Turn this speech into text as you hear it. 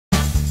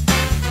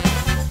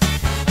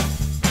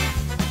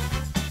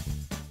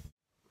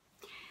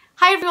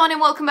Hi everyone and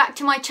welcome back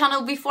to my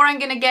channel. Before I'm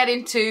gonna get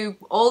into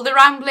all the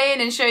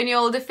rambling and showing you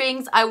all the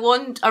things, I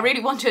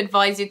really want to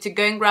advise you to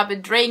go and grab a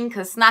drink,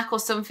 a snack or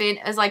something,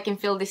 as I can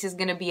feel this is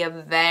gonna be a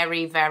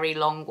very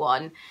long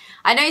one.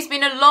 I know it's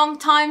been a long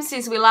time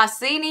since we last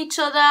seen each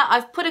other.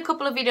 I've put a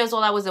couple of videos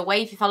while I was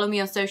away. If you follow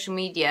me on social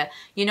media,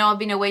 you know I've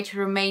been away to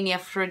Romania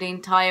for the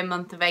entire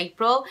month of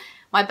April.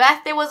 My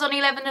birthday was on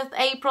 11th of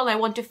April. I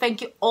want to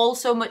thank you all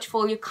so much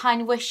for all your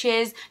kind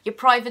wishes, your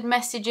private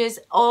messages,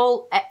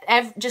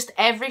 just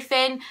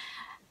everything.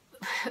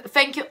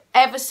 Thank you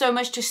ever so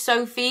much to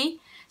Sophie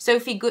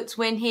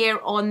Goodswin here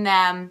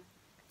on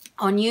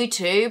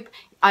YouTube.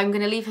 I'm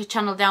going to leave her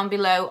channel down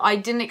below. I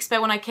didn't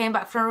expect when I came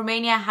back from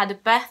Romania, I had a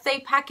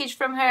birthday package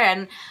from her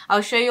and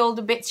I'll show you all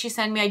the bits she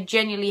sent me. I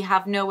genuinely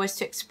have no words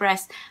to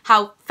express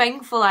how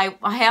thankful I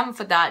am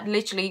for that.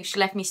 Literally, she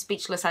left me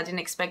speechless. I didn't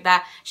expect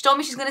that. She told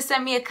me she's going to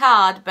send me a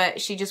card, but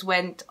she just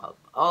went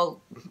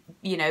all,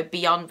 you know,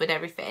 beyond with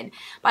everything.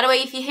 By the way,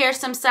 if you hear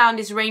some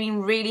sound, it's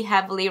raining really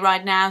heavily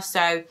right now,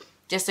 so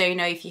just so you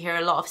know if you hear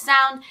a lot of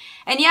sound.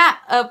 And yeah,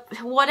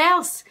 what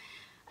else?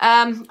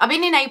 I've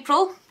been in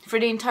April for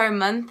the entire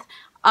month.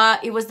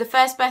 It was the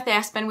first birthday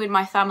I spent with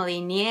my family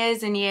in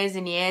years and years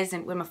and years,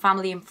 and with my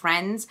family and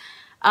friends.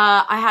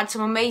 I had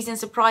some amazing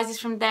surprises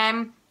from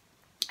them,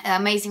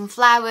 amazing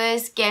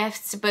flowers,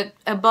 gifts, but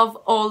above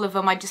all of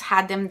them, I just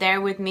had them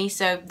there with me,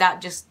 so that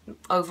just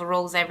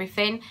overrules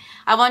everything.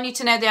 I want you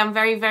to know that I'm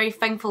very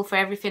thankful for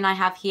everything I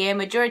have here.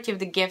 Majority of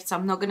the gifts,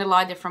 I'm not going to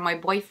lie, they're from my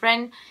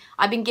boyfriend.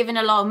 I've been given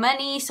a lot of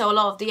money, so a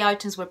lot of the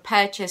items were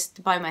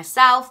purchased by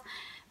myself.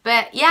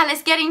 But yeah,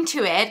 let's get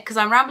into it because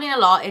I'm rambling a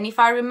lot, and if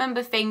I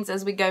remember things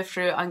as we go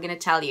through, I'm going to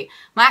tell you.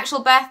 My actual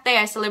birthday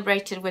I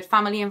celebrated with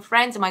family and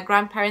friends at my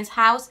grandparents'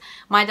 house.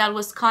 My dad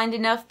was kind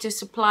enough to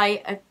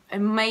supply an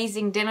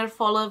amazing dinner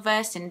for all of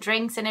us and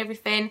drinks and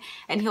everything,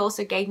 and he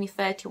also gave me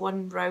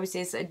 31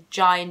 roses, a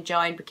giant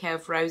bouquet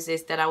of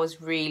roses that I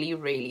was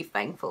really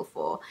thankful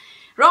for.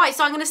 Right,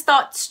 so I'm going to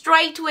start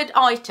straight with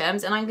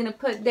items, and I'm going to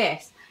put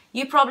this.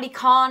 You probably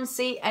can't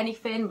see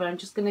anything, but I'm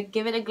just going to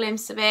give it a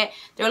glimpse of it.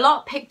 There are a lot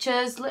of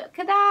pictures. Look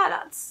at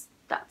that.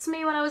 That's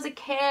me when I was a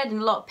kid,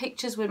 and a lot of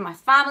pictures with my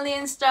family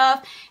and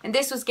stuff. And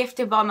this was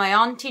gifted by my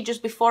auntie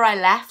just before I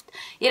left.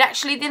 It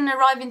actually didn't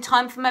arrive in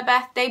time for my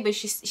birthday, but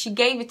she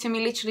gave it to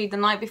me literally the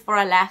night before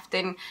I left.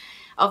 And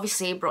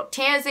obviously it brought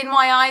tears in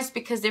my eyes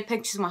because they're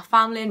pictures of my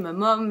family and my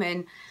mum,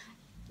 and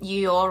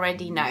you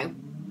already know.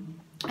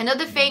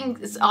 Another thing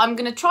is I'm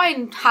going to try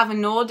and have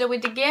an order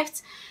with the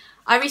gifts.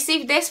 I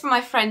received this from my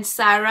friend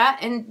Zara,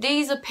 and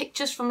these are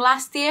pictures from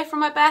last year from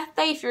my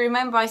birthday. If you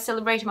remember, I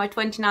celebrated my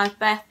 29th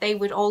birthday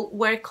with all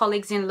work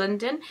colleagues in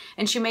London,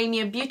 and she made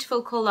me a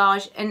beautiful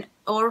collage and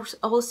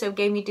also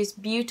gave me this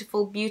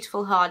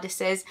beautiful heart that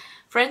says,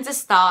 "Friends are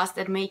stars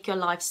that make your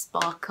life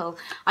sparkle."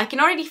 I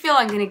can already feel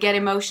I'm going to get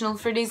emotional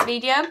for this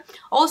video.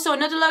 Also,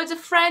 another loads of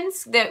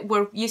friends that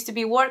used to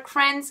be work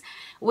friends.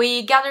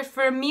 We gathered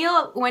for a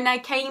meal when I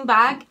came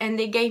back, and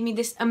they gave me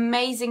this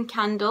amazing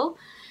candle.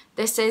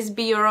 This says,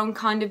 "Be your own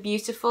kind of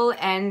beautiful,"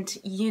 and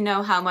you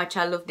know how much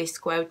I love this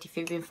quote if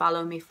you've been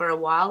following me for a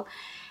while.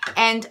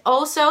 And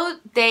also,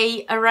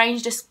 they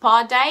arranged a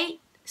spa day.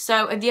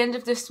 So at the end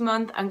of this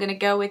month, I'm going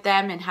to go with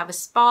them and have a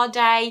spa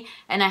day,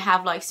 and I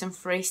have like some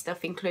free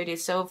stuff included.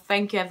 So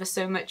thank you ever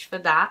so much for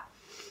that.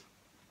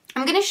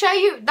 I'm going to show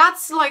you,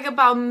 that's like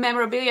about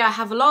memorabilia. I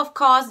have a lot of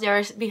cards,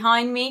 they're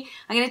behind me.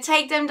 I'm going to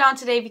take them down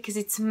today because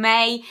it's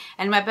May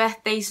and my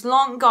birthday's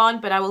long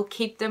gone, but I will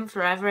keep them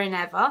forever and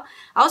ever.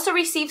 I also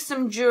received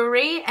some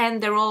jewelry,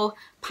 and they're all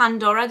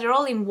Pandora. They're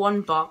all in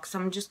one box.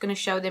 I'm just going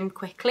to show them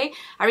quickly.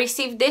 I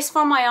received this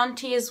from my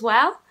auntie as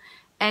well,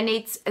 and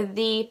it's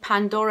the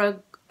Pandora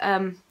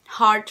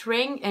heart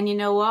ring. And you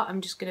know what?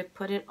 I'm just going to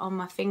put it on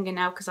my finger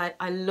now because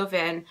I love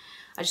it, and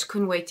I just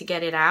couldn't wait to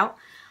get it out.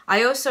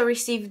 I also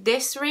received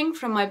this ring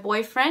from my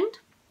boyfriend,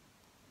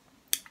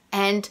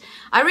 and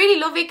I really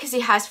love it because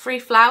it has 3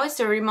 flowers,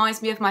 so it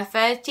reminds me of my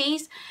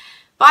 30s.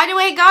 By the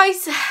way,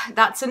 guys,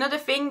 that's another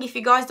thing. If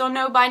you guys don't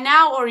know by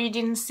now, or you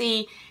didn't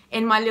see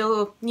in my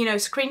little, you know,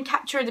 screen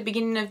capture at the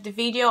beginning of the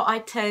video, I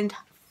turned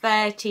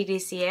 30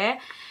 this year.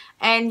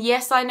 And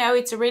yes, I know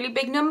it's a really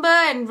big number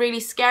and really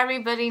scary,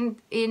 but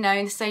in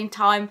the same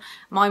time,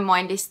 my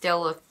mind is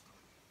still,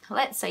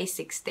 let's say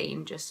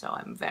 16, just so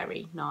I'm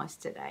very nice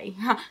today.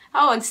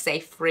 I won't say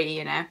 3,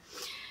 you know.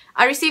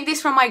 I received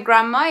this from my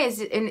grandma.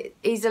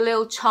 It's a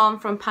little charm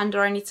from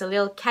Pandora, and it's a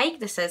little cake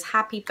that says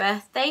 "Happy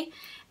Birthday."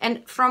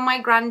 And from my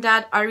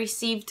granddad, I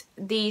received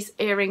these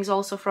earrings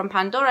also from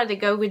Pandora. They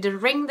go with the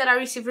ring that I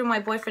received from my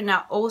boyfriend.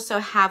 I also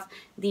have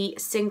the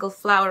single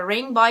flower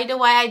ring. By the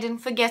way, I didn't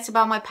forget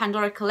about my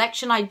Pandora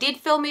collection. I did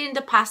film it in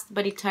the past,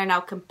 but it turned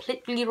out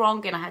completely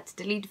wrong and I had to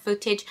delete the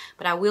footage.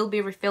 But I will be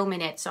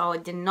refilming it, so I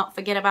did not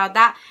forget about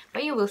that.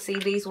 But you will see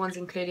these ones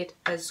included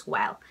as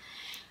well.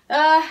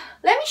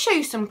 Let me show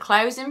you some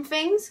clothes and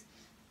things.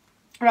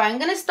 Right, I'm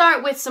going to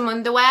start with some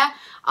underwear.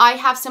 I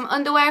have some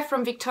underwear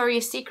from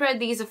Victoria's Secret.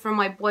 These are from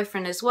my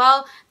boyfriend as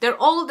well. They're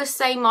all the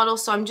same model,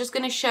 so I'm just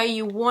going to show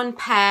you one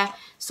pair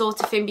sort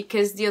of thing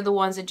because the other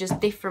ones are just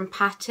different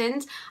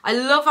patterns. I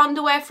love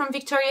underwear from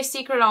Victoria's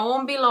Secret, I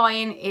won't be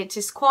lying. It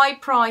is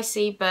quite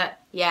pricey, but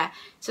yeah.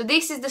 So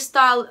this is the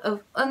style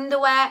of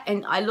underwear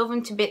and I love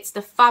them to bits.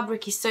 The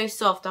fabric is so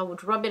soft, I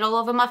would rub it all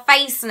over my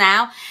face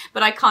now,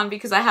 but I can't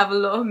because I have a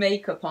lot of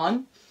makeup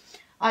on.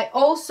 I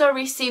also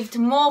received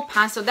more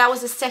pants, so that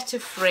was a set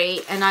of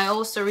 3, and I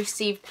also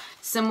received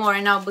some more,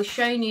 and I'll be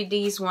showing you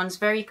these ones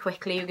very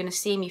quickly. You're going to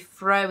see me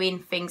throwing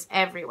things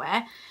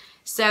everywhere.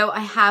 So I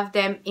have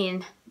them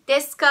in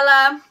this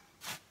colour,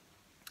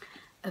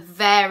 a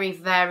very,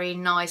 very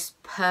nice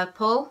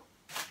purple,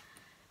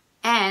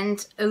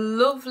 and a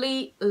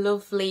lovely,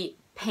 lovely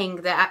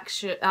pink that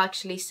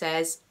actually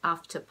says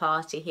after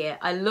party here.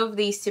 I love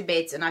these to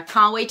bits, and I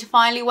can't wait to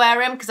finally wear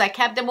them because I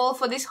kept them all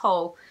for this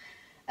haul.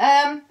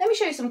 Let me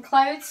show you some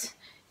clothes.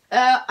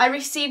 I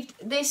received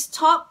this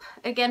top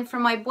again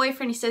from my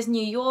boyfriend. He says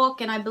New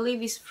York, and I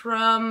believe he's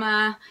from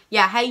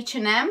yeah,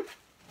 H&M.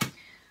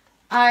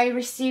 I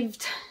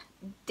received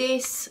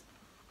this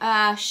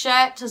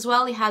shirt as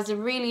well. It has a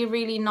really,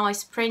 really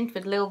nice print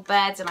with little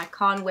birds, and I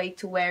can't wait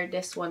to wear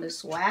this one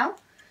as well.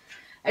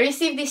 I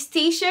received this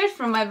t-shirt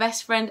from my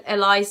best friend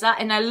Eliza,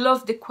 and I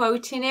love the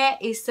quote in it.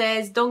 It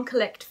says, "Don't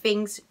collect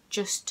things,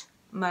 just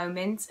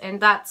moments," and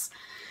that's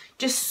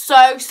just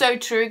so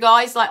true,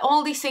 guys. Like,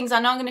 all these things, I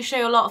know I'm going to show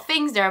you a lot of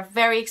things. They're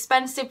very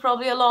expensive,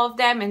 probably a lot of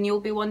them, and you'll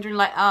be wondering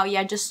like, oh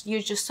yeah,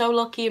 you're just so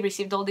lucky you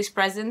received all these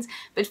presents.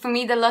 But for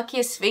me, the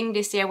luckiest thing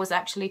this year was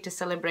actually to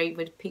celebrate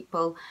with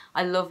people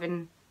I love,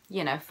 and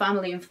you know,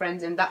 family and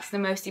friends, and that's the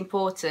most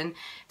important.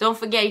 Don't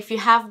forget, if you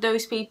have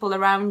those people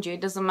around you,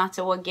 it doesn't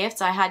matter what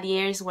gifts. I had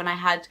years when I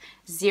had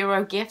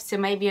 0 gifts, so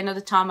maybe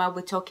another time I'll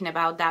be talking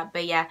about that.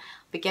 But yeah,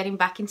 I'll be getting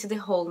back into the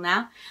haul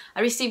now.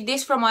 I received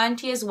this from my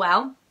auntie as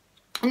well.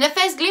 And the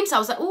first glimpse, I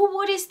was like, oh,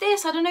 what is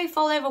this? I don't know if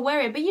I'll ever wear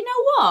it. But you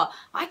know what?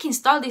 I can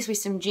style this with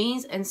some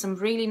jeans and some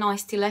really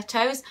nice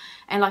stilettos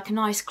and like a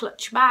nice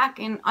clutch bag.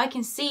 And I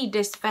can see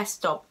this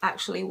vest top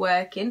actually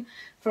working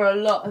for a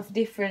lot of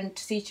different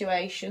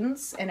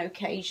situations and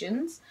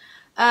occasions.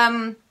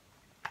 I'm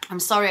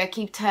sorry, I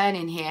keep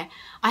turning here.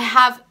 I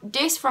have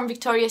this from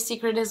Victoria's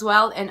Secret as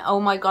well. And oh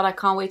my God, I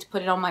can't wait to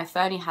put it on my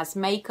phone. It has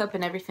makeup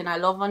and everything I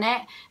love on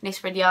it. And it's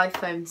for the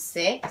iPhone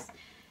 6.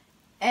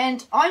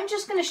 And I'm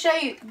just going to show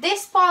you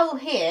this pile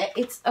here.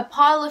 It's a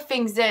pile of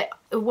things that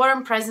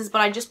weren't presents, but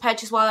I just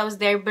purchased while I was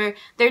there. But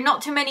they're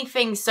not too many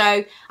things,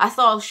 so I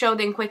thought I'll show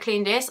them quickly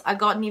in this. I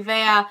got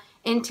Nivea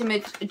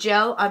Intimate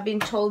Gel. I've been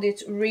told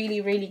it's really,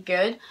 really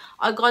good.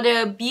 I got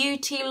a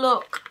Beauty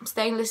Look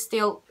stainless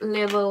steel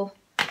little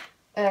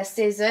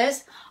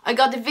scissors. I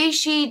got the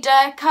Vichy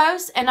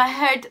Dercos, and I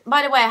heard,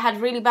 by the way, I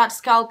had really bad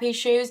scalp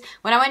issues.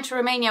 When I went to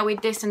Romania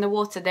with this in the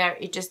water there,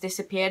 it just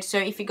disappeared. So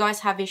if you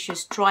guys have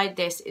issues, try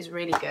this. It's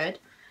really good.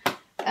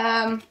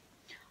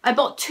 I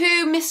bought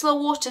 2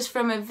 micellar waters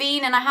from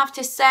Avene, and I have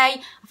to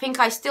say, I think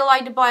I still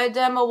like the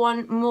Bioderma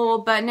one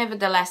more, but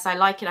nevertheless, I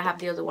like it. I have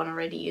the other one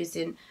already used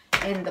in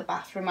the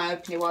bathroom. I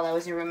opened it while I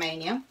was in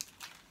Romania.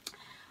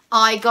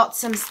 I got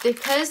some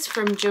stickers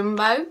from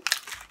Jumbo.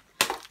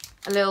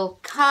 A little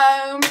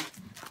comb,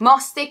 more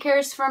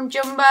stickers from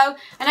Jumbo,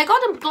 and I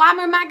got a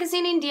Glamour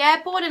magazine in the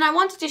airport, and I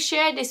wanted to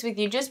share this with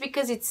you just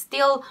because it's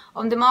still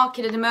on the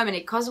market at the moment.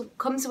 It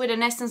comes with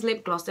an Essence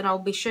lip gloss that I'll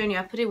be showing you.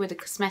 I put it with the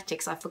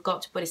cosmetics. I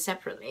forgot to put it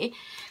separately.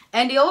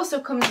 And it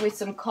also comes with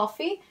some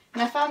coffee,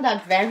 and I found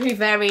that very,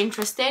 very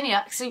interesting.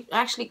 It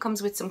actually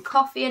comes with some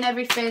coffee and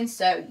everything,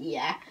 so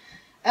yeah.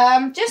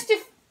 Just to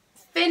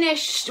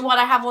finish what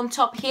I have on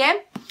top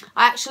here,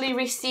 I actually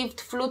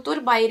received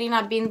Flutur by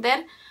Irina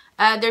Binder.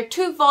 There are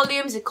 2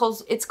 volumes.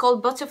 It's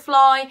called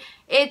Butterfly.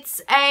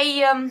 It's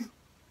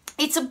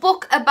a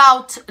book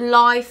about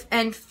life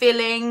and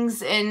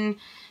feelings, and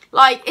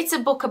like, it's a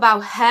book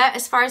about her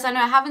as far as I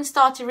know. I haven't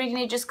started reading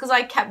it just because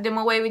I kept them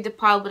away with the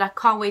pile, but I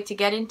can't wait to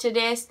get into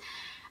this.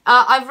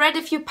 I've read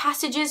a few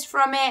passages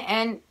from it,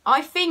 and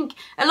I think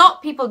a lot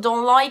of people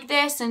don't like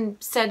this and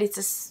said it's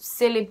a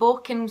silly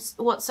book and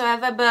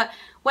whatsoever, but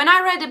when I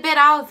read a bit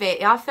out of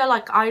it, I feel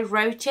like I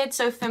wrote it.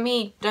 So for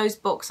me, those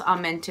books are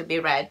meant to be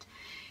read.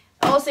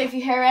 Also, if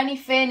you hear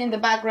anything in the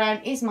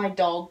background, is my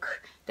dog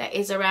that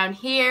is around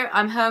here.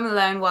 I'm home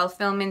alone while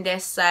filming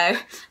this, so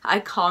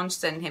I can't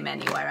send him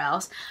anywhere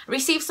else. I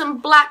received some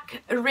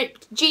black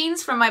ripped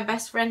jeans from my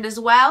best friend as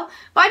well.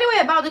 By the way,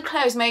 about the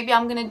clothes, maybe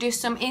I'm going to do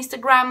some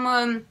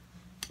Instagram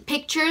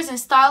pictures and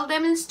style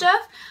them and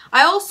stuff.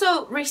 I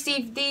also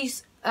received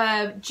these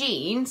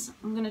jeans.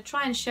 I'm gonna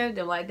try and show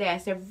them like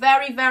this. They're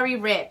very, very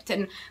ripped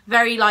and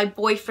very like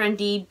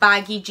boyfriendy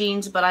baggy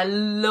jeans, but I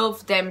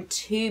love them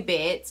to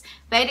bits.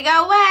 Better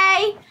go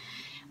away.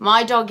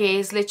 My dog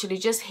is literally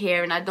just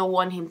here, and I don't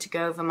want him to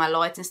go over my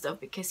lights and stuff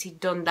because he'd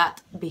done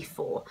that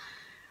before.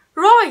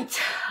 Right,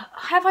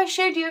 have I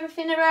showed you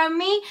everything around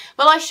me?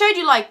 Well, I showed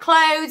you like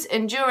clothes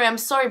and jewelry. I'm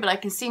sorry, but I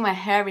can see my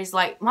hair is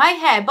like, my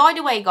hair, by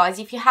the way guys,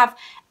 if you have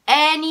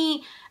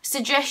any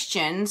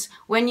suggestions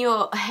when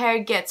your hair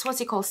gets,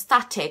 what's it called,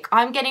 static.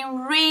 I'm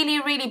getting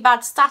really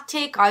bad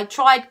static. I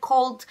tried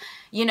cold,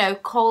 you know,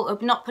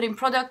 not putting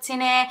product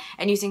in it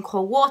and using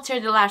cold water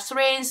the last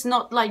rinse,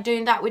 not like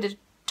doing that with a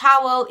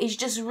towel. It's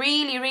just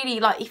really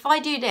like, if I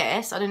do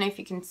this, I don't know if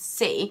you can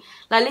see,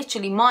 like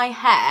literally my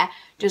hair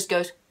just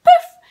goes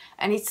poof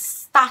and it's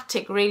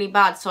static really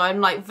bad. So I'm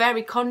like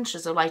very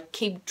conscious of like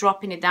keep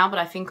dropping it down, but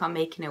I think I'm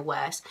making it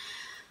worse.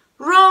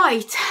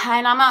 Right,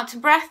 and I'm out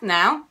of breath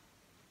now.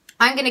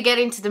 I'm going to get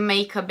into the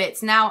makeup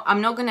bits now.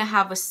 I'm not going to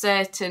have a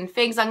certain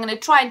things. I'm going to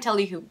try and tell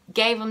you who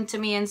gave them to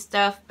me and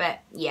stuff, but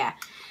yeah.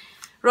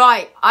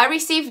 Right, I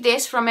received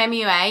this from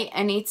MUA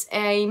and it's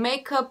a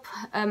Makeup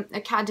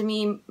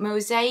Academy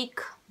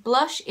Mosaic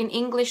blush in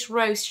English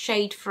Rose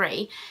shade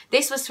 3.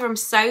 This was from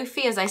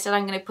Sophie. As I said,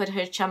 I'm going to put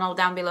her channel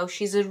down below.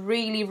 She's a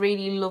really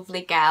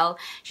lovely girl.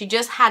 She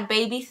just had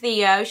baby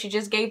Theo. She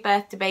just gave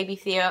birth to baby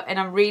Theo and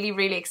I'm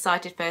really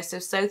excited for her. So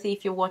Sophie,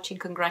 if you're watching,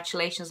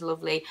 congratulations,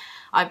 lovely.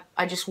 I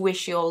just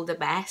wish you all the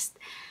best.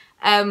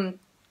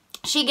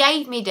 She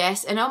gave me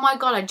this and oh my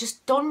god, I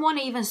just don't want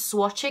to even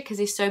swatch it because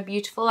it's so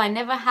beautiful. I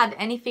never had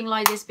anything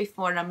like this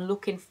before and I'm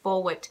looking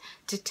forward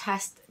to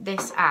test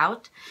this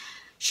out.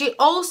 She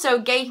also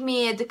gave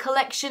me the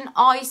Collection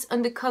Eyes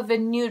Undercover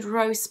Nude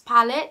Rose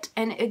palette,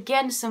 and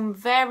again some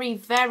very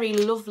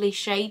lovely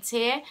shades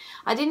here.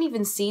 I didn't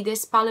even see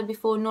this palette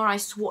before, nor I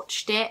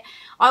swatched it.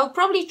 I will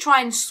probably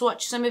try and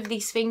swatch some of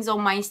these things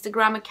on my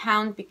Instagram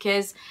account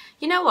because,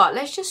 you know what,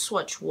 let's just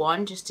swatch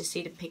one just to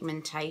see the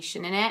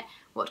pigmentation in it.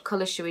 What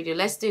colour should we do?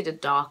 Let's do the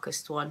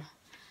darkest one.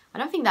 I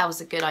don't think that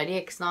was a good idea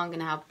because now I'm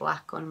going to have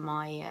black on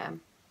my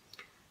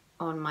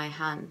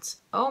hands.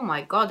 Oh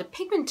my god, the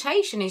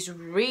pigmentation is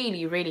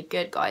really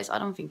good, guys. I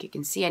don't think you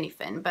can see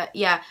anything, but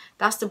yeah,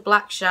 that's the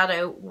black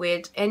shadow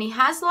with, and it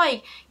has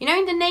like, you know,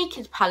 in the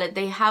Naked palette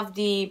they have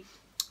the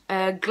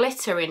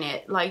glitter in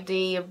it, like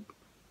the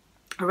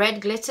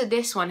red glitter.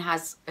 This one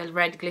has a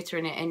red glitter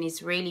in it and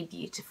it's really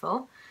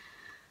beautiful.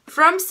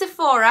 From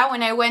Sephora,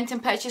 when I went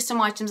and purchased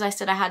some items, I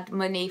said I had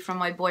money from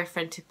my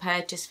boyfriend to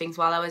purchase things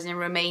while I was in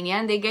Romania,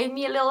 and they gave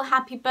me a little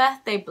happy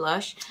birthday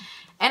blush.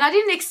 And I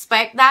didn't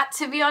expect that,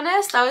 to be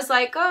honest. I was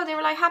like, oh, they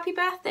were like, happy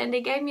birthday. And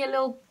they gave me a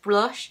little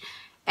blush.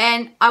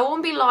 And I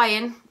won't be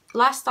lying.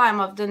 Last time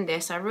I've done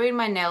this, I ruined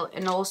my nail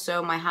and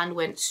also my hand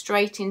went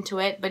straight into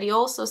it. But it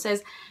also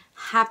says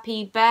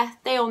happy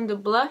birthday on the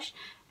blush.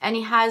 And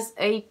it has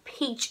a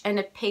peach and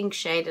a pink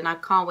shade. And I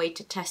can't wait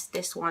to test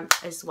this one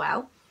as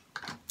well.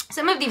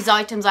 Some of these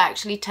items I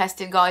actually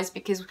tested, guys,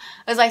 because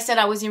as I said,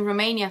 I was in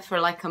Romania for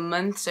like a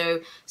month.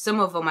 So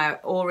some of them I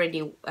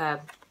already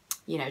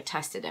you know,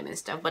 tested them and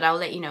stuff, but I'll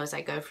let you know as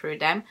I go through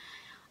them.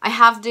 I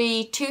have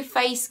the Too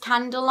Faced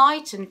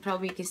Candlelight, and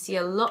probably you can see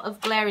a lot of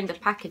glare in the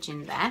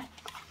packaging there.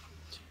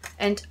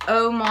 And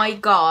oh my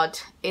god,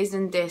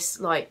 isn't this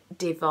like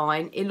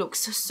divine? It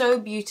looks so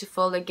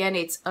beautiful. Again,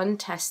 it's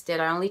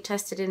untested. I only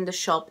tested it in the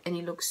shop and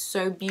it looks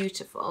so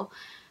beautiful.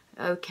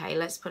 Okay,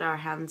 let's put our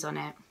hands on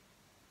it.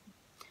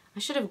 I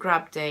should have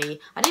grabbed I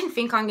didn't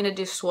think I'm going to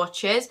do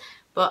swatches,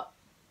 but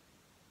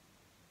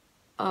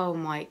oh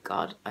my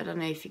god, I don't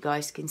know if you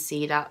guys can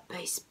see that, but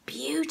it's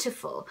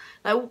beautiful.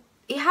 Like,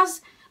 it has,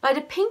 like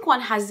the pink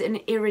one has an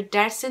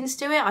iridescence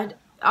to it.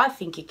 I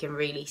think you can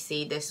really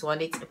see this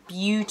one. It's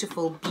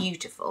beautiful.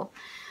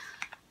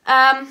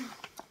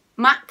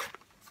 MAC.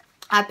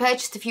 I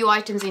purchased a few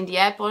items in the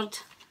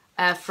airport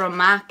from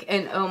MAC,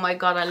 and oh my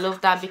god, I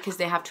love that because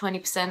they have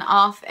 20%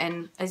 off,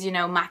 and as you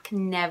know, MAC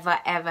never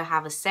ever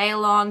have a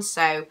sale on,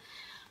 so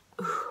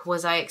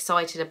was I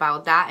excited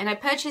about that. And I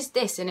purchased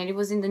this and it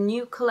was in the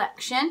new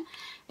collection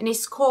and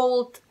it's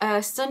called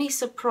Sunny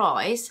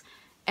Surprise.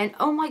 And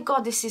oh my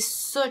god, this is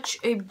such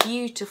a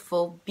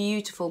beautiful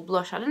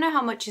blush. I don't know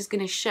how much is going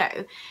to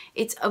show.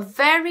 It's a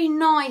very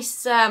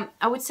nice, I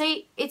would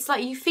say it's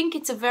like, you think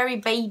it's a very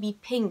baby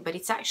pink, but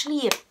it's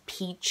actually a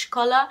peach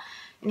colour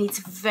and it's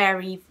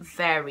very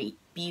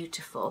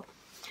beautiful.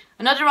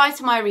 Another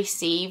item I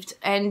received,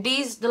 and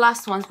the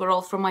last ones were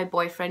all from my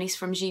boyfriend, is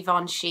from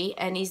Givenchy,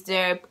 and is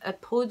their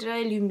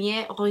Poudre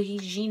Lumière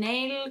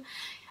Originale.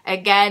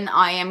 Again,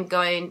 I am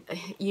going,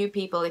 you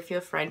people, if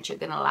you're French, you're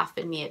going to laugh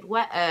at me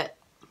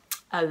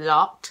a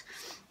lot.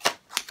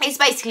 It's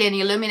basically an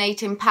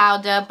illuminating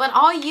powder, but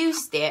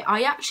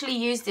I actually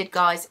used it,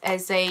 guys,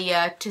 as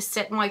a, to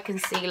set my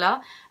concealer,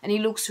 and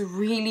it looks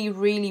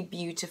really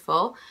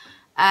beautiful.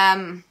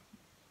 Right.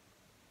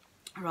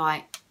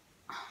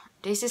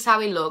 This is how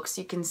it looks.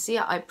 You can see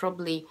you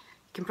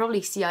can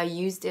probably see I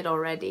used it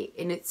already,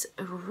 and it's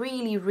a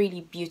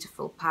really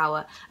beautiful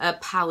powder.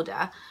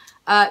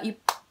 I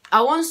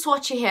won't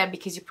swatch it here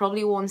because you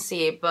probably won't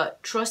see it,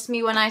 but trust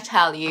me when I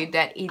tell you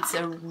that it's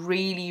a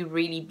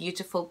really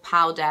beautiful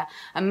powder.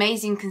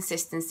 Amazing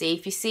consistency.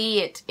 If you see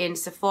it in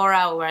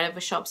Sephora or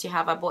wherever shops you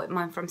have, I bought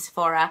mine from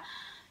Sephora,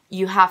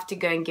 you have to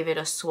go and give it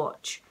a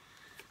swatch.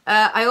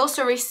 I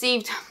also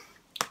received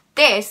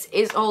this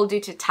is all due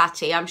to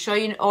Tati. I'm sure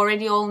you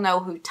already all know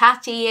who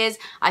Tati is.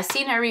 I've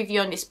seen her review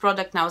on this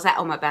product and I was like,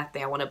 oh, my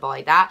birthday, I want to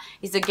buy that.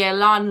 It's the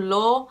Guerlain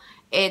Law.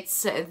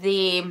 It's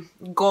the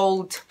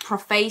gold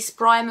face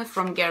primer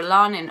from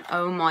Guerlain, and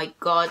oh my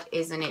god,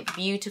 isn't it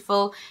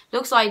beautiful?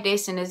 Looks like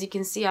this, and as you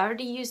can see, I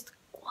already used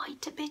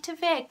quite a bit of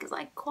it because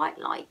I quite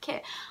like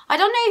it. I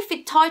don't know if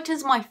it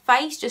tightens my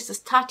face, just as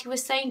Tati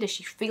was saying, that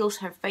she feels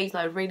her face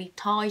like really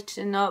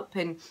tighten up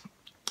and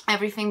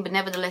everything, but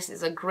nevertheless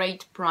it's a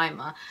great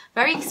primer.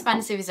 Very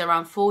expensive, it's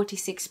around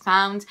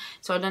 £46,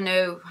 so I don't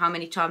know how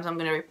many times I'm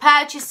going to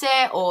repurchase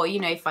it, or you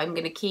know, if I'm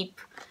going to keep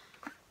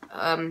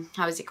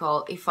how is it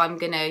called, if I'm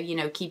gonna, you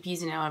know, keep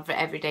using it on an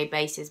everyday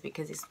basis,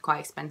 because it's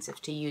quite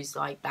expensive to use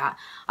like that.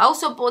 I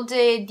also bought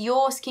the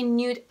Dior Skin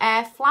Nude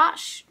Air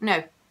Flash,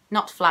 no,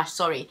 not Flash,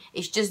 sorry,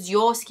 it's just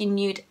Dior Skin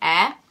Nude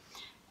Air,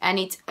 and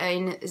it's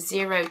in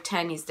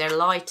 010, is their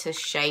lightest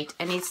shade,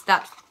 and it's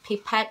that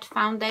Pipette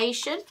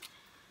foundation,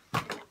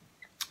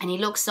 and it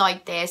looks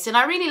like this, and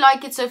I really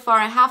like it so far.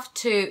 I have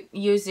to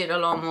use it a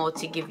lot more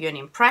to give you an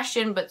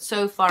impression, but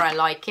so far I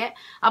like it.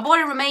 I bought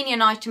a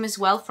Romanian item as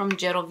well from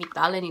Gero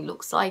Vital, and it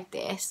looks like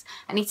this,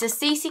 and it's a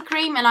CC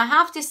cream, and I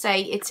have to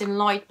say it's in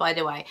light, by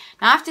the way.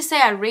 Now I have to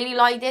say I really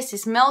like this. It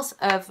smells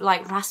of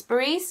like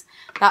raspberries.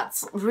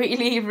 That's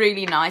really,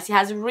 really nice. It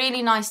has a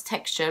really nice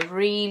texture,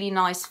 really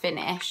nice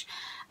finish.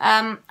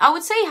 I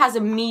would say it has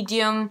a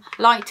medium,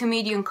 light to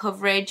medium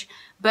coverage,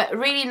 but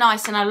really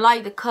nice, and I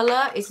like the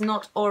colour. It's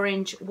not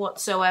orange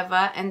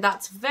whatsoever, and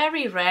that's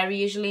very rare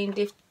usually in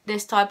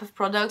this type of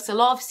products. A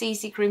lot of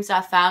CC creams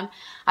I found,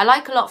 I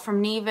like a lot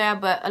from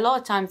Nivea, but a lot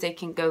of times they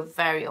can go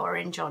very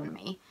orange on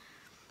me.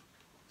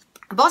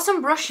 I bought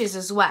some brushes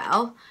as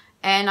well,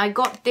 and I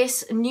got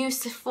this new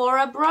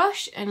Sephora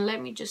brush, and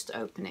let me just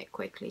open it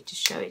quickly to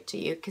show it to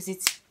you, because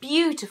it's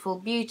beautiful,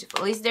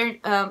 beautiful. It's their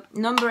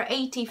number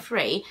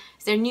 83.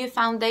 It's their new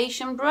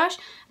foundation brush,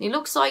 and it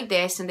looks like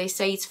this, and they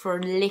say it's for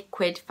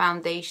liquid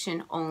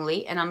foundation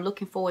only, and I'm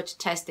looking forward to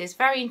test this.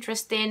 Very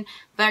interesting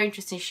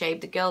shape.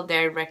 The girl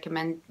there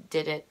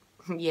recommended it,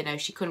 you know,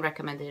 she couldn't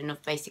recommend it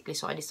enough basically,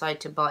 so I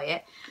decided to buy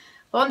it.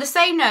 But on the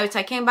same note,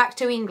 I came back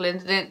to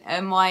England,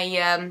 and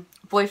my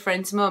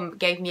boyfriend's mum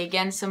gave me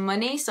again some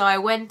money, so I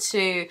went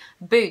to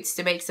Boots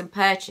to make some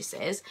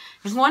purchases,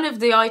 and one of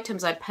the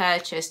items I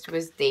purchased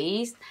was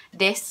this,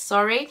 and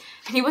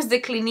it was the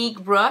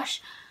Clinique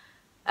brush.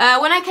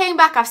 When I came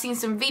back, I've seen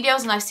some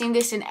videos, and I've seen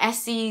this in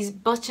Essie's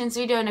buttons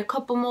video and a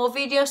couple more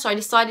videos, so I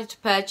decided to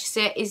purchase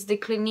it. It's the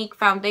Clinique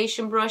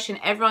foundation brush, and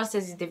everyone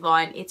says it's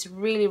divine. It's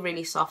really,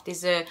 really soft.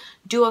 It's a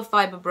dual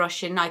fiber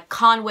brush, and I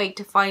can't wait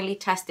to finally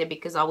test it,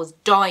 because I was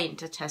dying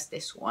to test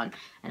this one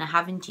and I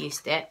haven't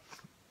used it.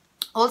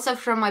 Also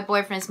from my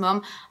boyfriend's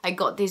mum, I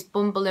got this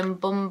Bumble and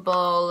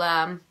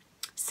Bumble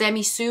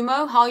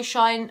Semi-Sumo High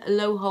Shine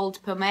Low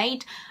Hold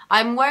Pomade.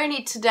 I'm wearing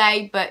it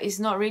today, but it's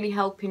not really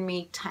helping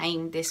me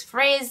tame this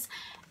frizz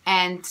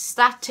and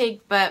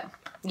static, but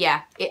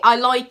yeah, I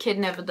like it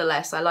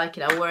nevertheless. I like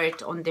it. I wear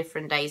it on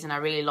different days and I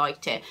really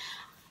liked it.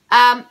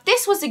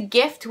 This was a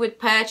gift with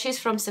purchase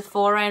from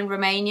Sephora in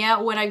Romania.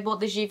 When I bought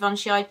the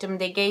Givenchy item,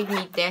 they gave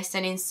me this,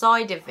 and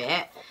inside of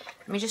it,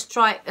 let me just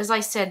try, as I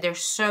said,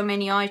 there's so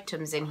many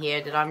items in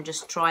here that I'm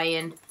just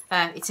trying.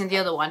 It's in the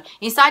other one.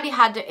 Inside it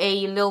had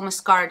a little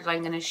mascara that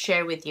I'm going to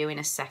share with you in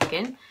a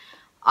second.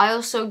 I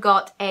also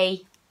got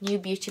a new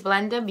beauty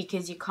blender,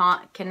 because you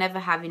can never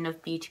have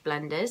enough beauty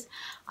blenders.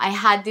 I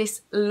had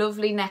this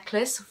lovely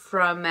necklace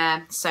from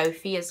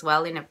Sophie as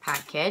well in a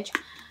package.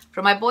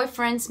 From my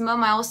boyfriend's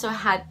mum, I also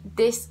had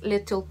this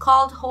little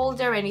card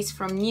holder, and it's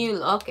from New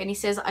Look, and he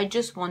says, I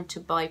just want to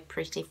buy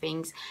pretty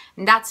things.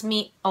 And that's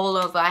me all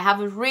over. I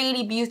have a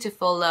really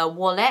beautiful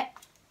wallet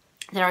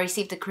that I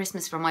received at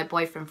Christmas from my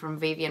boyfriend from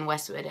Vivienne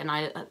Westwood, and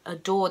I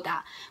adore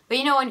that. But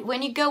you know,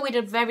 when you go with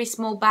a very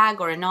small bag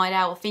or a night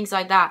out or things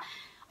like that,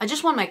 I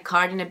just want my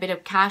card and a bit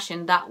of cash,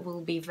 and that will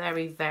be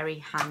very, very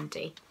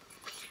handy.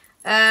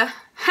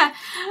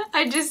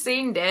 I just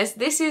seen this.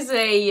 This is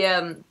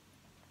a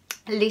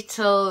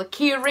little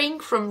key ring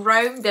from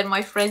Rome that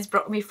my friends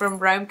brought me from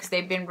Rome, because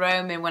they've been in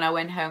Rome, and when I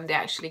went home they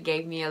actually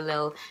gave me a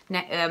little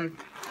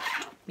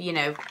you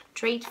know,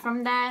 treat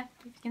from there,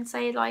 if you can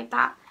say it like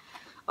that.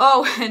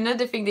 Oh,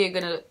 another thing that you're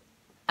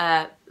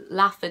gonna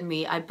laugh at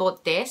me, I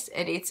bought this,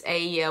 and it's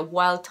a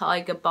wild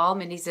tiger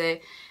balm, and it's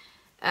a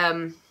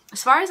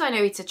as far as I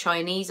know, it's a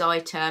Chinese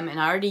item, and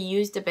I already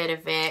used a bit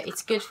of it.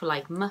 It's good for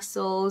like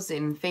muscles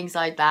and things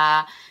like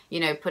that, you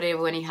know, put it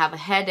when you have a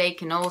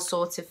headache and all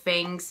sorts of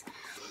things.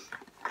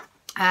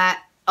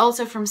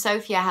 Also from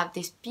Sophie, I have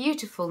this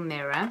beautiful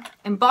mirror,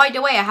 and by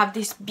the way, I have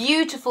this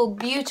beautiful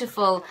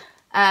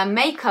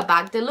makeup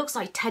bag that looks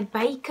like Ted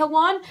Baker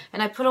one,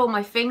 and I put all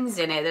my things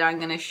in it that I'm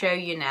going to show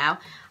you now.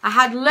 I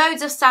had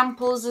loads of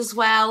samples as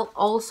well,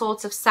 all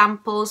sorts of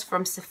samples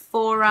from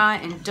Sephora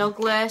and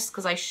Douglas,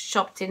 because I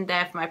shopped in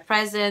there for my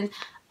present.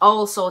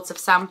 all sorts of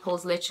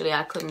samples. Literally,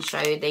 I couldn't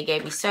show you. They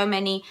gave me so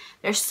many.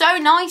 They're so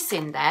nice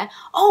in there.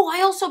 Oh,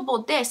 I also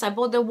bought this. I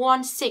bought the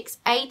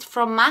 168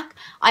 from MAC.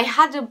 I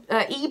had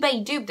a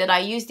eBay dupe that I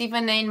used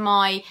even in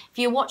my, if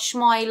you watch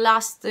my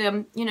last,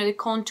 you know, the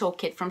contour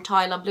kit from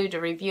Tyler Blue, the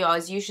review, I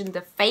was using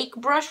the fake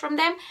brush from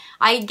them.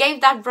 I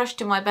gave that brush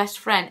to my best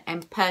friend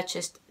and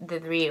purchased the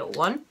real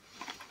one.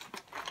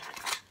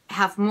 I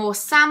have more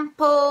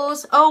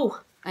samples.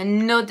 Oh,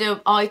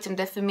 another item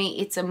that for me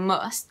it's a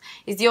must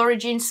is the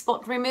Origin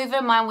Spot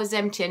Remover. Mine was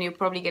empty and you're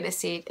probably going to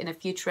see it in a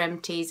future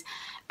empties.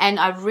 And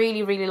I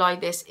really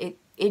like this.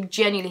 It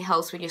genuinely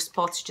helps with your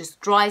spots, just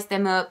dries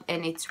them up,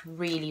 and it's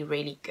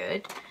really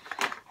good.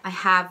 I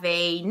have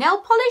a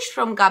nail polish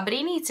from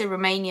Gabrini. It's a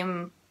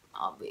Romanian,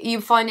 you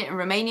find it in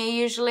Romania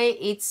usually.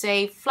 It's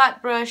a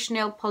flat brush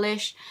nail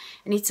polish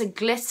and it's a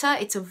glitter.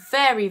 It's a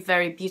very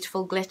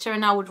beautiful glitter,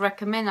 and I would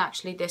recommend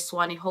actually this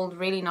one. It holds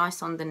really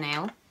nice on the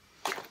nail.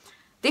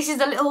 This is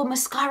the little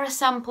mascara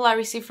sample I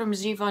received from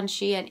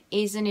Givenchy, and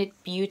isn't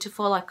it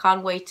beautiful? I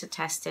can't wait to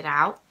test it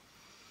out.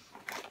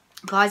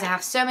 Guys, I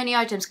have so many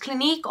items.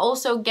 Clinique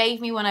also gave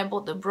me, when I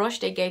bought the brush,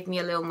 they gave me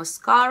a little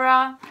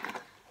mascara.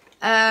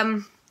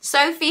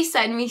 Sophie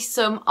sent me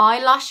some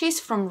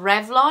eyelashes from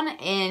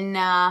Revlon in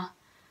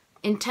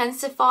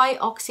Intensify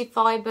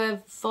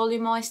Oxyfiber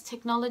Volumized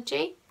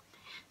Technology.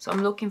 So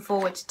I'm looking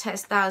forward to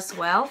test that as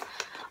well.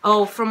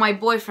 Oh, from my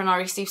boyfriend I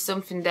received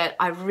something that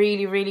I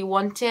really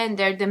wanted, and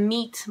they're the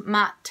Meet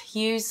Matte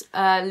Hues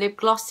lip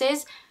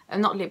glosses.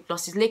 Not lip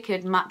glosses,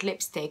 liquid matte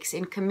lipsticks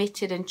in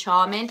Committed and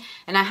Charming.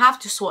 And I have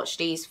to swatch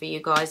these for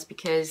you guys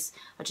because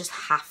I just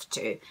have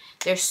to.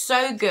 They're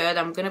so good.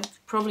 I'm going to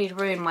probably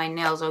ruin my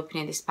nails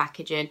opening this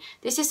packaging.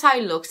 This is how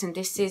it looks, and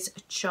this is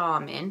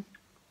Charming.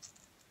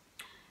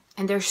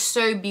 And they're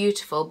so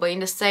beautiful, but in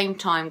the same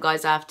time,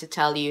 guys, I have to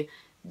tell you,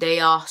 they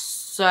are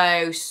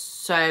so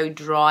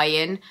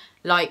drying.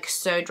 Like,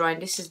 so drying.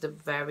 This is the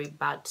very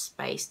bad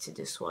space to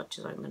do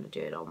swatches. I'm going to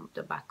do it on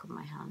the back of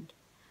my hand.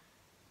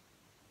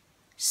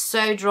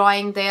 So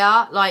drying they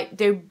are. Like,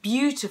 they're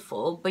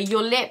beautiful, but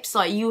your lips,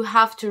 like, you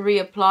have to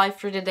reapply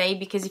for the day,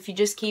 because if you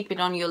just keep it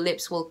on, your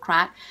lips will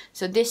crack.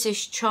 So this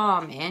is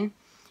Charming.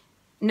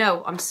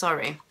 No, I'm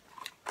sorry.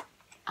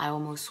 I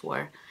almost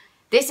swore.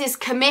 This is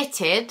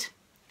Committed,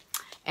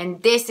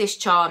 and this is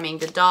Charming,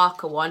 the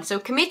darker one. So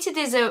Committed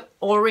is a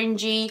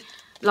orangey,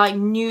 like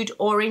nude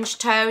orange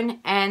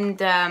tone, and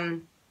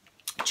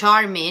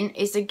Charming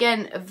is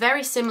again a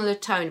very similar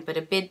tone, but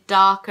a bit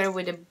darker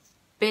with a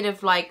bit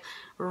of like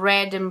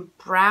red and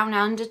brown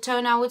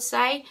undertone, I would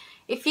say.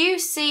 If you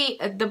see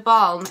the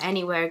balm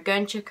anywhere, go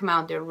and check them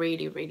out. They're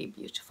really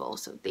beautiful.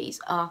 So these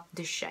are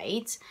the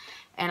shades,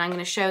 and I'm going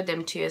to show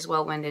them to you as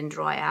well when they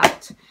dry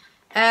out.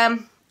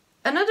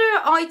 Another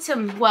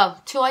item,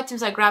 well, two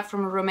items I grabbed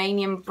from a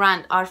Romanian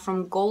brand are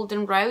from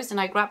Golden Rose, and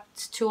I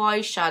grabbed two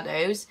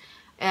eyeshadows.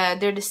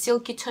 They're the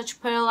Silky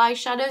Touch Pearl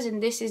eyeshadows,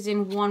 and this is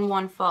in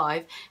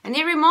 115. And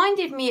they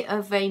reminded me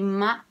of a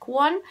MAC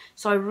one,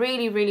 so I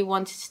really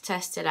wanted to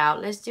test it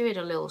out. Let's do it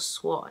a little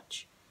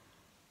swatch.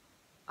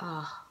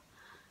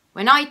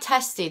 When I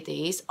tested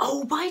these,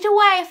 oh, by the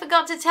way, I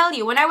forgot to tell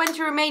you, when I went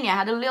to Romania, I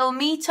had a little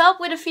meet-up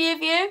with a few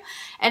of you,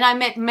 and I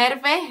met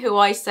Merve, who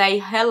I say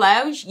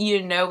hello,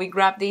 you know, we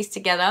grabbed these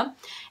together.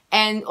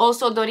 And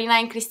also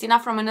Dorina and Christina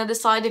from Another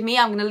Side of Me.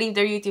 I'm going to leave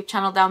their YouTube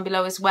channel down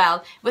below as well.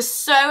 It was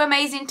so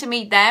amazing to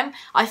meet them.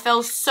 I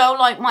felt so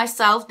like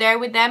myself there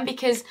with them,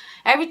 because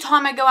every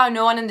time I go out,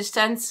 no one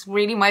understands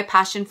really my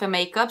passion for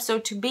makeup. So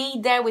to be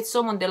there with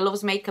someone that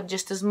loves makeup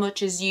just as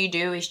much as you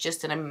do is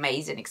just an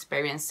amazing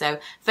experience. So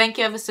thank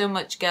you ever so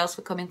much, girls,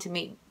 for coming to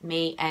meet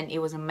me. And it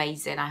was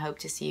amazing. I hope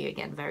to see you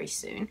again very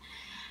soon.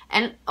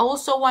 And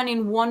also one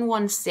in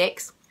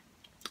 116.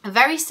 A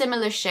very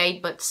similar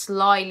shade, but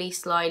slightly,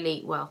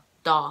 well,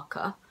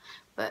 darker,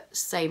 but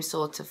same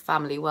sort of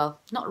family. Well,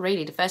 not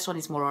really. The first one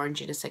is more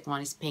orangey, the second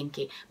one is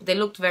pinky. But they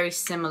looked very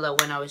similar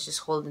when I was just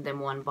holding them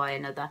one by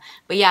another.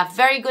 But yeah,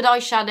 very good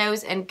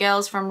eyeshadows, and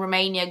girls from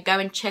Romania, go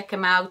and check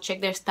them out.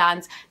 Check their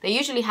stands. They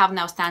usually have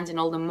now stands in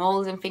all the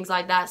malls and things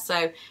like that.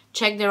 So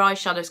check their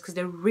eyeshadows because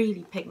they're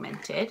really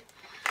pigmented.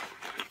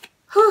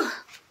 Whew.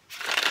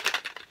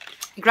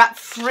 Grabbed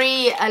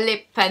 3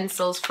 lip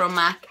pencils from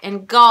MAC,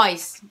 and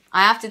guys,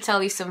 I have to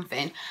tell you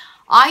something.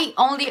 I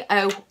only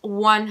owe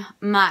 1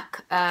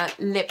 MAC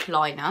lip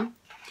liner,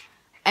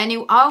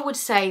 and I would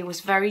say it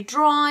was very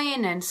dry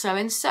and so,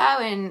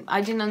 and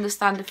I didn't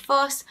understand the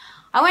fuss.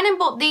 I went and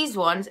bought these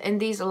ones, and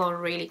these are all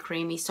really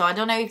creamy, so I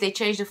don't know if they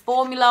changed the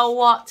formula or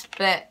what,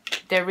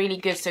 but they're really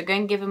good, so go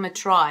and give them a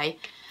try.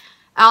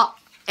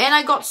 And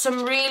I got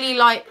some really,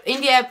 like, in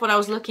the airport I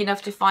was lucky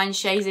enough to find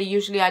shades that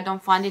usually I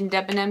don't find in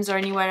Debenhams or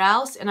anywhere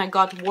else. And I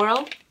got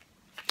Whirl,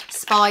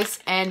 Spice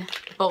and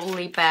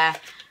Boldly Bare.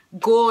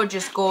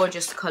 Gorgeous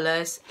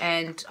colours,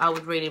 and I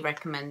would really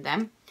recommend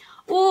them.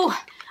 Oh,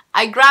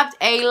 I grabbed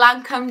a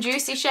Lancome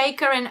Juicy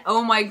Shaker, and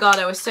oh my god,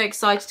 I was so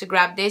excited to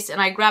grab this. And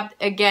I grabbed,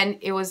 again,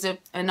 it was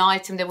an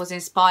item that was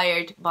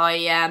inspired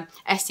by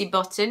Essie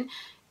Button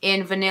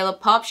in Vanilla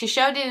Pop. She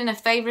showed it in a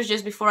favourites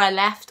just before I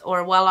left,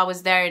 or while I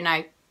was there, and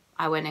I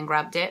went and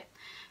grabbed it.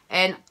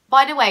 And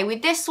by the way,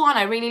 with this one,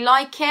 I really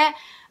like it.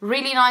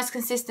 Really nice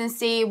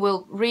consistency,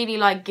 will really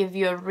like give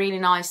you a really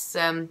nice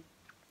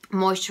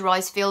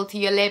moisturized feel to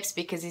your lips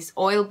because it's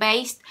oil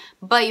based,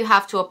 but you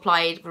have to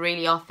apply it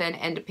really often,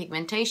 and the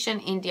pigmentation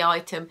in the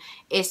item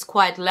is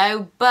quite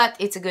low, but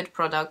it's a good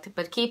product.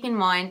 But keep in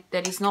mind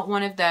that it's not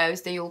one of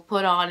those that you'll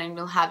put on and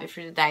you'll have it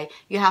for the day.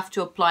 You have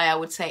to apply, I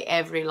would say,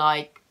 every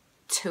like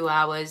 2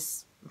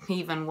 hours,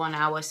 even 1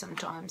 hour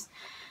sometimes.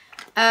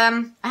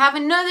 I have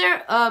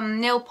another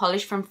nail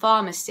polish from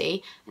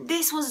Pharmacy.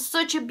 This was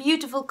such a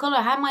beautiful color.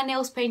 I had my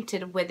nails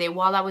painted with it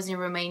while I was in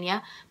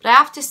Romania, but I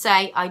have to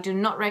say I do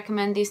not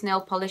recommend these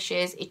nail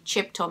polishes. It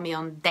chipped on me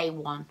on day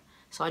one,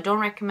 so I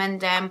don't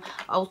recommend them.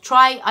 I'll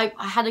try. I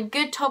had a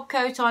good top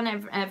coat on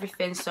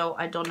everything, so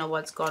I don't know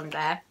what's gone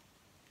there.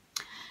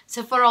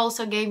 Sephora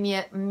also gave me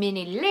a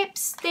mini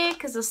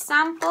lipstick as a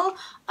sample.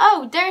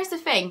 Oh, there's the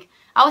thing.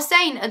 I was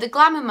saying at the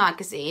Glamour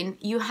magazine,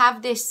 you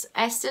have this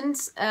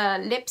Essence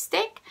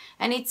lipstick,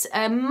 and it's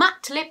a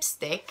matte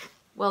lipstick.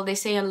 Well, they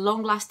say a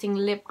long-lasting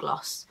lip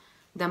gloss,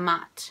 the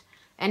matte.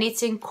 And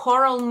it's in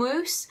coral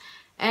mousse.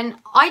 And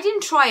I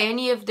didn't try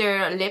any of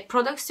their lip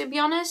products, to be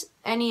honest.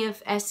 Any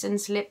of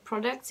Essence lip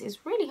products.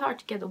 It's really hard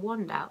to get the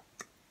wand out.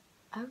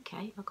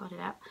 Okay, I got it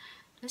out.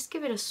 Let's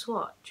give it a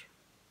swatch.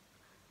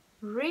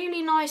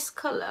 Really nice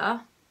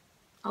colour.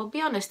 I'll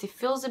be honest, it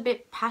feels a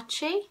bit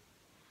patchy.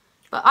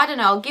 But I don't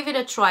know, I'll give it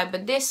a try.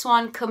 But this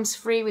one comes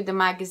free with the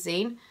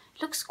magazine.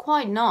 It looks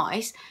quite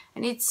nice.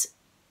 And it's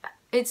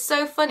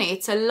so funny.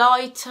 It's a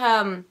light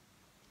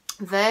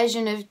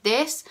version of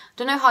this.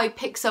 Don't know how it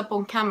picks up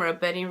on camera,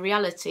 but in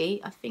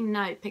reality, I think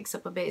now it picks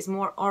up a bit. It's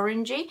more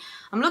orangey.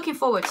 I'm looking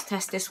forward to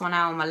test this one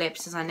out on my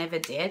lips, as I never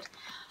did.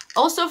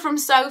 Also from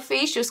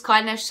Sophie, she was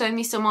kind enough to send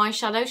me some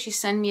eyeshadow. She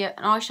sent me an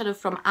eyeshadow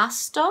from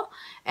Astor.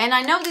 And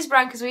I know this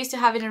brand because we used to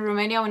have it in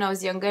Romania when I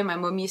was younger. My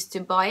mum used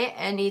to buy it,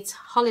 and it's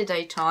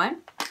holiday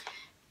time.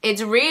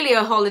 It's really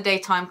a holiday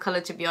time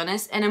colour, to be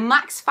honest. And a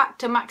Max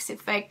Factor Max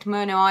Effect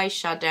Mono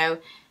eyeshadow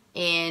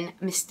in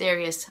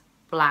Mysterious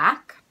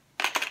Black.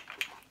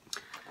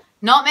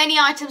 Not many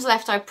items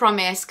left, I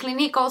promise.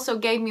 Clinique also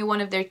gave me one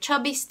of their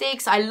chubby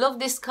sticks. I love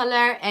this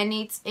colour, and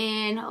it's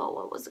in, oh,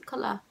 what was the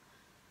colour?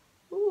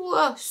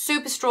 Ooh,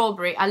 Super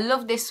Strawberry. I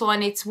love this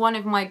one. It's one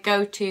of my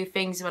go-to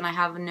things when I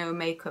have a no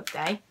makeup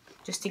day,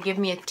 just to give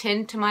me a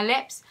tint to my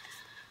lips.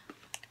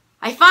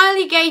 I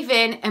finally gave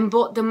in and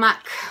bought the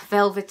MAC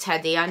Velvet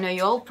Teddy. I know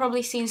you all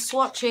probably seen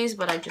swatches,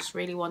 but I just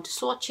really want to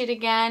swatch it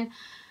again.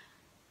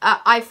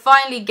 I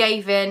finally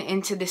gave in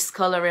into this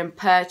colour and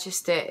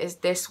purchased it. Is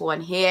this one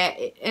here,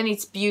 and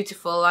it's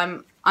beautiful.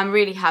 I'm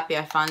really happy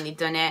I finally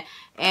done it,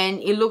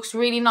 and it looks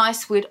really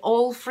nice with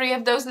all 3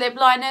 of those lip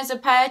liners I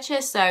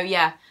purchased. So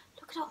yeah.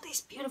 Look at all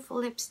these beautiful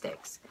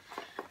lipsticks.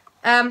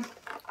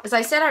 As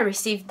I said, I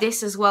received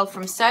this as well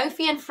from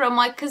Sophie, and from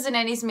my cousin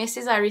and his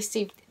missus I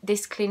received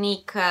this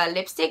Clinique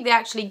lipstick. They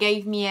actually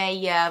gave me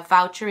a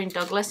voucher in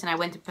Douglas, and I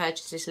went to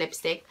purchase this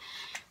lipstick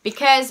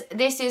because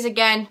this is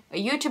again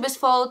a YouTuber's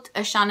fault,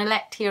 a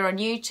Chanelette here on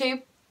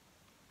YouTube,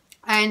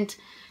 and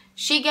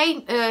she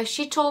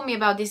told me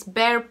about this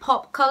Bear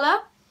Pop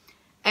colour.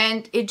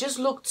 And it just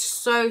looked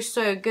so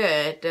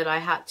good that I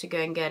had to go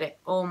and get it.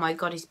 Oh my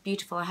god, it's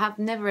beautiful. I have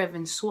never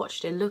even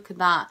swatched it. Look at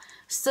that.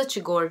 Such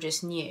a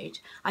gorgeous nude.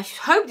 I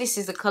hope this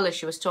is the colour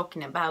she was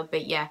talking about.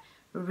 But yeah,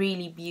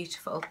 really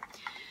beautiful.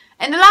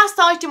 And the last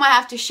item I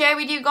have to share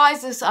with you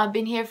guys is I've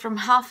been here from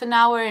half an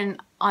hour, and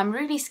I'm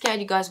really scared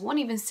you guys won't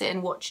even sit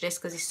and watch this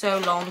because it's so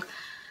long.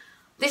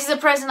 This is a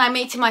present I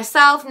made to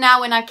myself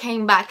now when I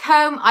came back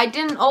home.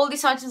 All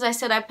these items I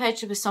said I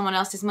purchased with someone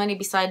else's money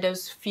beside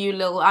those few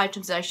little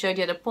items that I showed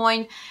you at a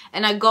point.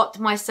 And I got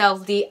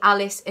myself the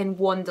Alice in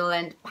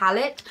Wonderland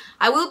palette.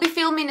 I will be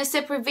filming a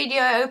separate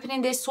video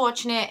opening this,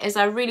 swatching it, as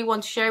I really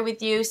want to share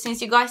with you.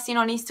 Since you guys seen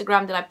on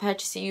Instagram that I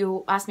purchased it,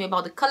 you asked me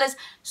about the colours.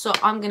 So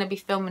I'm going to be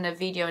filming a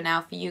video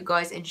now for you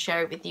guys and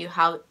share it with you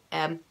how,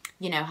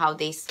 you know, how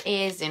this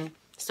is and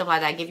stuff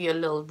like that. Give you a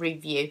little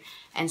review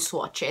and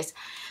swatches.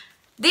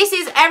 This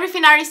is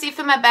everything I received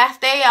for my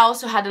birthday. I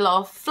also had a lot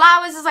of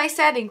flowers, as I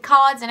said, and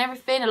cards and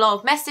everything, a lot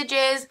of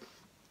messages.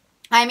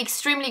 I'm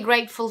extremely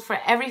grateful for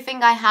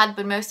everything I had,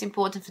 but most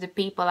important for the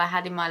people I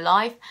had in my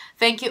life.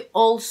 Thank you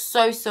all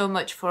so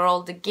much for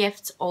all the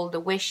gifts, all the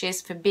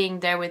wishes, for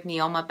being there with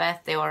me on my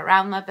birthday or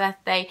around my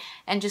birthday,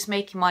 and just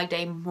making my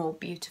day more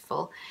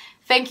beautiful.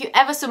 Thank you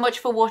ever so much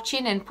for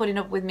watching and putting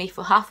up with me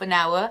for half an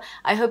hour.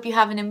 I hope you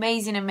have an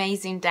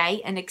amazing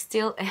day, and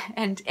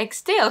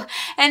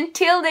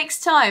until next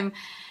time,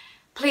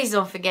 please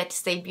don't forget to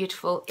stay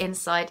beautiful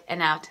inside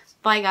and out.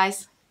 Bye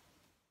guys.